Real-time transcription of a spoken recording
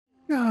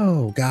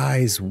Yo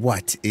guys,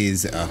 what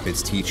is up?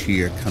 It's Teach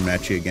here, coming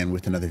at you again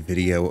with another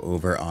video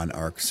over on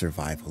Ark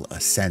Survival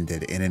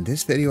Ascended. And in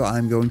this video,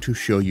 I'm going to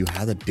show you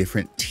how the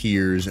different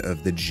tiers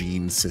of the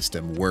gene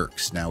system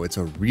works. Now, it's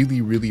a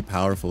really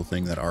powerful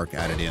thing that Ark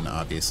added in.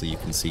 Obviously, you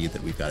can see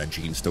that we've got a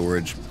gene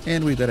storage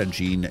and we've got a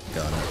gene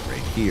gun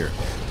right here.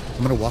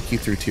 I'm going to walk you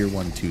through tier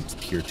 1,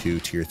 tier 2,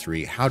 tier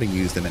 3, how to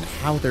use them and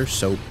how they're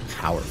so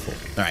powerful.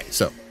 All right,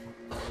 so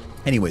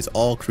anyways,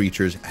 all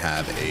creatures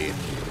have a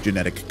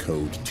genetic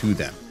code to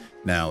them.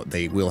 Now,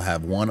 they will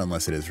have one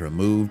unless it is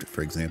removed.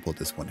 For example,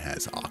 this one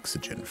has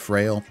oxygen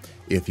frail.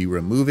 If you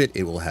remove it,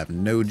 it will have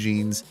no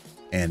genes,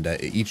 and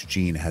each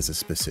gene has a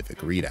specific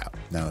readout.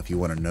 Now, if you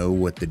want to know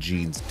what the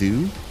genes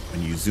do,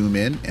 when you zoom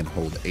in and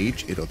hold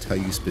H, it'll tell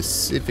you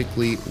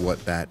specifically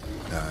what that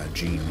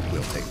gene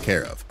will take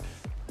care of.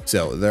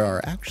 So there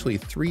are actually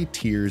 3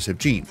 tiers of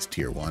genes: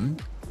 tier 1,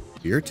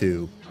 tier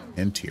 2,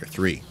 and tier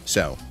 3.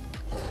 So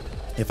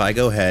if I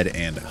go ahead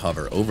and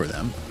hover over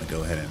them, I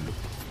go ahead and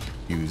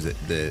use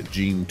the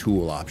gene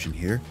tool option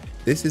here.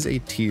 This is a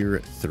tier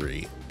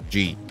 3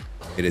 gene.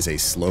 It is a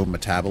slow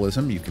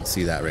metabolism. You can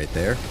see that right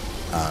there.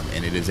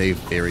 And it is a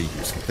very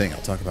useful thing.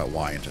 I'll talk about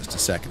why in just a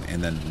second.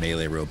 And then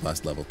melee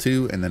robust level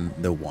 2, and then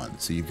the 1.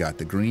 So you've got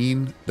the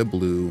green, the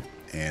blue,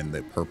 and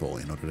the purple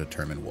in order to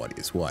determine what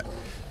is what.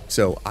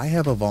 So I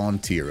have a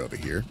volunteer over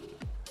here,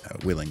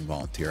 a willing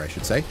volunteer, I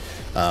should say,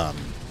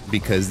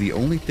 because the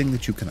only thing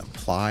that you can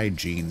apply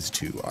genes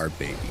to are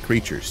baby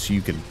creatures. So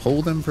you can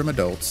pull them from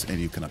adults and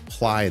you can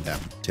apply them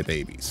to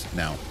babies.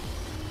 Now,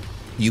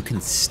 you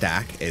can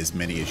stack as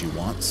many as you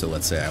want. So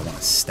let's say I want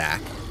to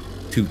stack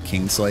 2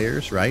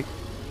 Kingslayers, right?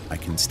 I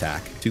can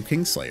stack 2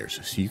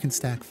 Kingslayers. So you can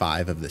stack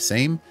 5 of the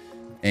same.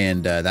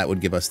 And that would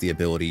give us the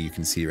ability, you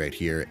can see right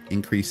here,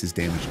 increases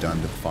damage done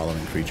to the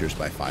following creatures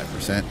by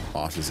 5%,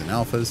 bosses and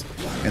alphas,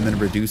 and then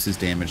reduces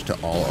damage to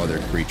all other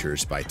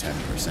creatures by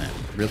 10%.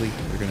 Really?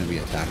 They're going to be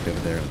attacked over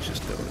there? Let's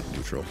just go to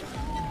neutral.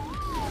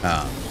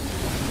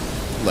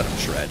 Let them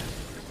shred.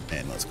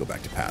 And let's go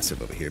back to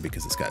passive over here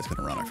because this guy's going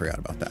to run. I forgot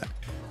about that.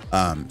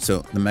 So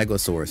the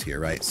Megalosaurus here,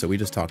 right? So we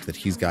just talked that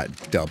he's got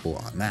double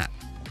on that.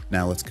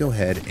 Now let's go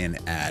ahead and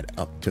add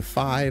up to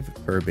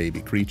 5 per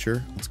baby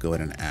creature. Let's go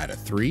ahead and add a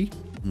 3.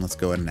 And let's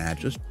go ahead and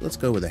add let's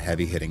go with a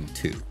heavy hitting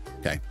 2.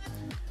 Okay.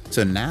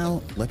 So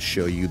now let's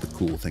show you the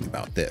cool thing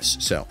about this.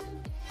 So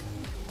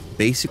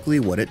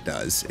basically what it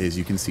does is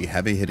you can see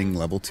heavy hitting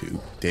level 2,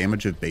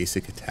 damage of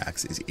basic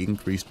attacks is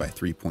increased by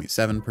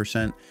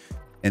 3.7%.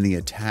 And the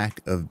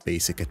attack of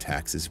basic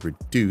attacks is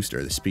reduced,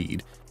 or the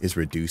speed is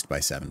reduced by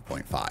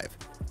 7.5.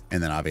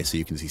 And then obviously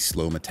you can see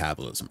slow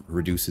metabolism,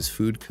 reduces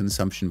food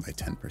consumption by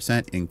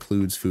 10%,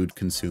 includes food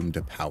consumed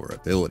to power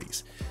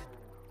abilities.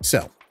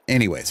 So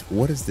anyways,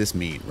 what does this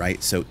mean,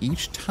 right? So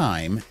each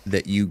time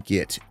that you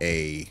get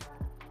a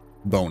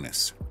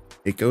bonus,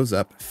 it goes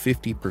up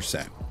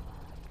 50%.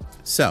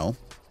 So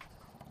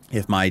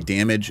if my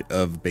damage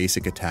of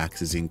basic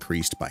attacks is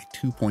increased by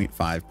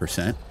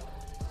 2.5%,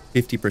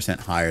 50%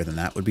 higher than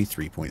that would be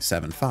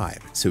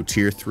 3.75. So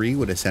tier 3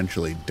 would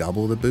essentially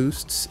double the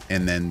boosts,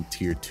 and then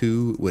tier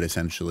 2 would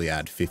essentially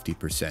add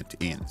 50%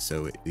 in.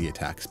 So the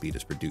attack speed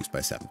is reduced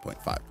by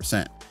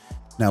 7.5%.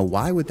 Now,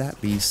 why would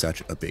that be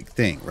such a big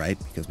thing, right?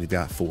 Because we've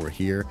got 4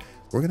 here.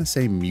 We're going to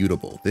say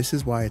mutable. This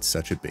is why it's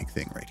such a big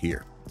thing right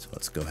here. So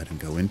let's go ahead and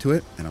go into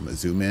it, and I'm going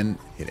to zoom in,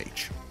 hit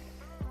H.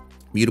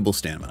 Mutable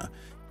stamina.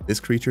 This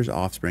creature's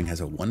offspring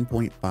has a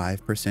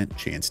 1.5%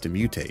 chance to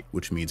mutate,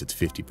 which means it's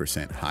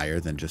 50% higher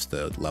than just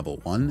the level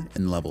 1,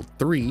 and level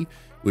 3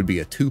 would be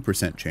a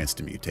 2% chance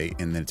to mutate,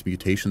 and then its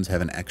mutations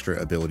have an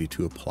extra ability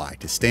to apply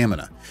to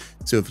stamina.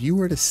 So if you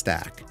were to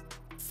stack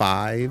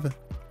 5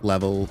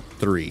 level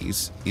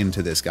 3s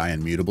into this guy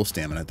in mutable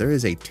stamina, there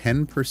is a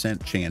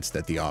 10% chance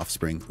that the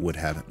offspring would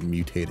have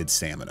mutated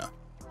stamina,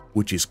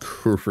 which is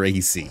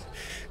crazy.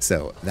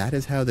 So that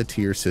is how the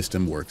tier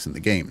system works in the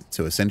game.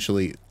 So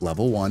essentially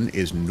level 1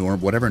 is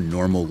whatever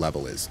normal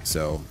level is.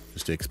 So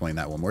just to explain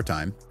that one more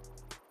time,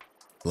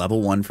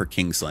 level 1 for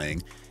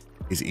Kingslaying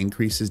is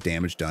increases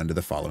damage done to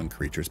the following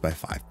creatures by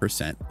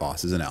 5%,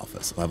 bosses and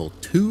alphas. Level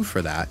 2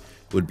 for that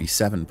would be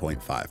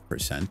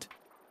 7.5%.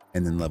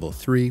 And then level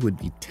 3 would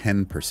be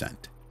 10%.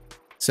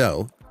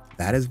 So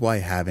that is why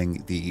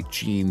having the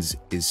genes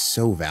is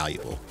so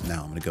valuable.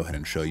 Now I'm going to go ahead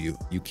and show you.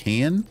 You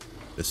can,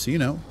 just so you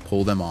know,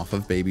 pull them off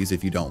of babies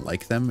if you don't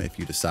like them, if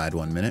you decide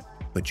 1 minute,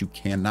 but you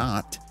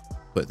cannot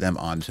put them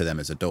onto them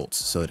as adults.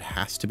 So it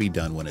has to be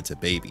done when it's a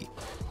baby.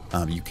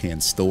 You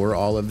can store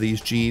all of these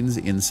genes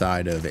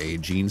inside of a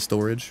gene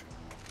storage.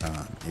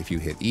 If you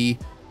hit E,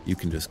 you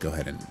can just go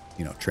ahead and,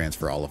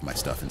 transfer all of my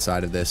stuff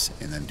inside of this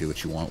and then do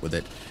what you want with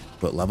it.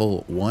 But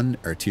level 1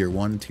 or tier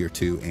 1, tier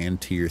 2, and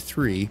tier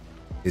 3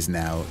 is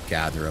now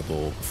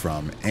gatherable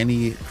from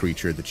any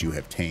creature that you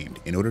have tamed.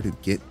 In order to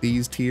get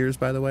these tiers,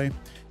 by the way,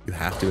 you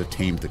have to have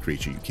tamed the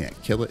creature. You can't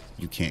kill it.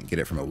 You can't get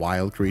it from a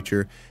wild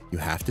creature. You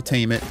have to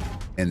tame it.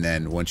 And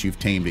then once you've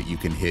tamed it, you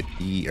can hit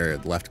E or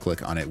left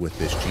click on it with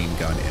this gene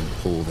gun and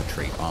pull the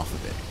trait off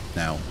of it.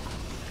 Now,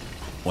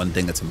 one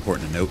thing that's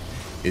important to note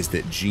is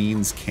that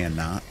genes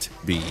cannot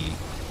be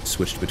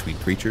switched between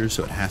creatures,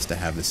 so it has to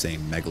have the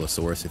same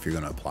Megalosaurus if you're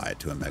going to apply it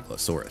to a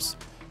Megalosaurus.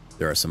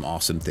 There are some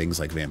awesome things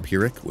like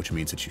Vampiric, which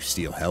means that you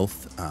steal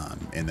health,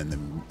 and then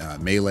the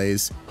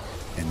melees,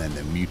 and then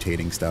the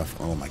mutating stuff.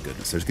 Oh my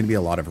goodness, there's going to be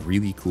a lot of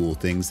really cool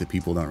things that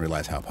people don't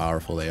realize how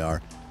powerful they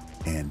are.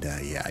 And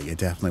yeah, you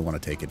definitely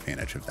want to take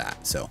advantage of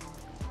that. So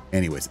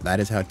anyways,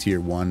 that is how tier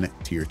 1,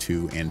 tier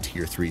 2, and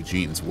tier 3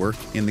 genes work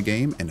in the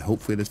game. And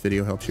hopefully this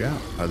video helps you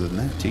out. Other than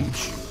that,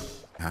 Teach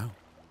out.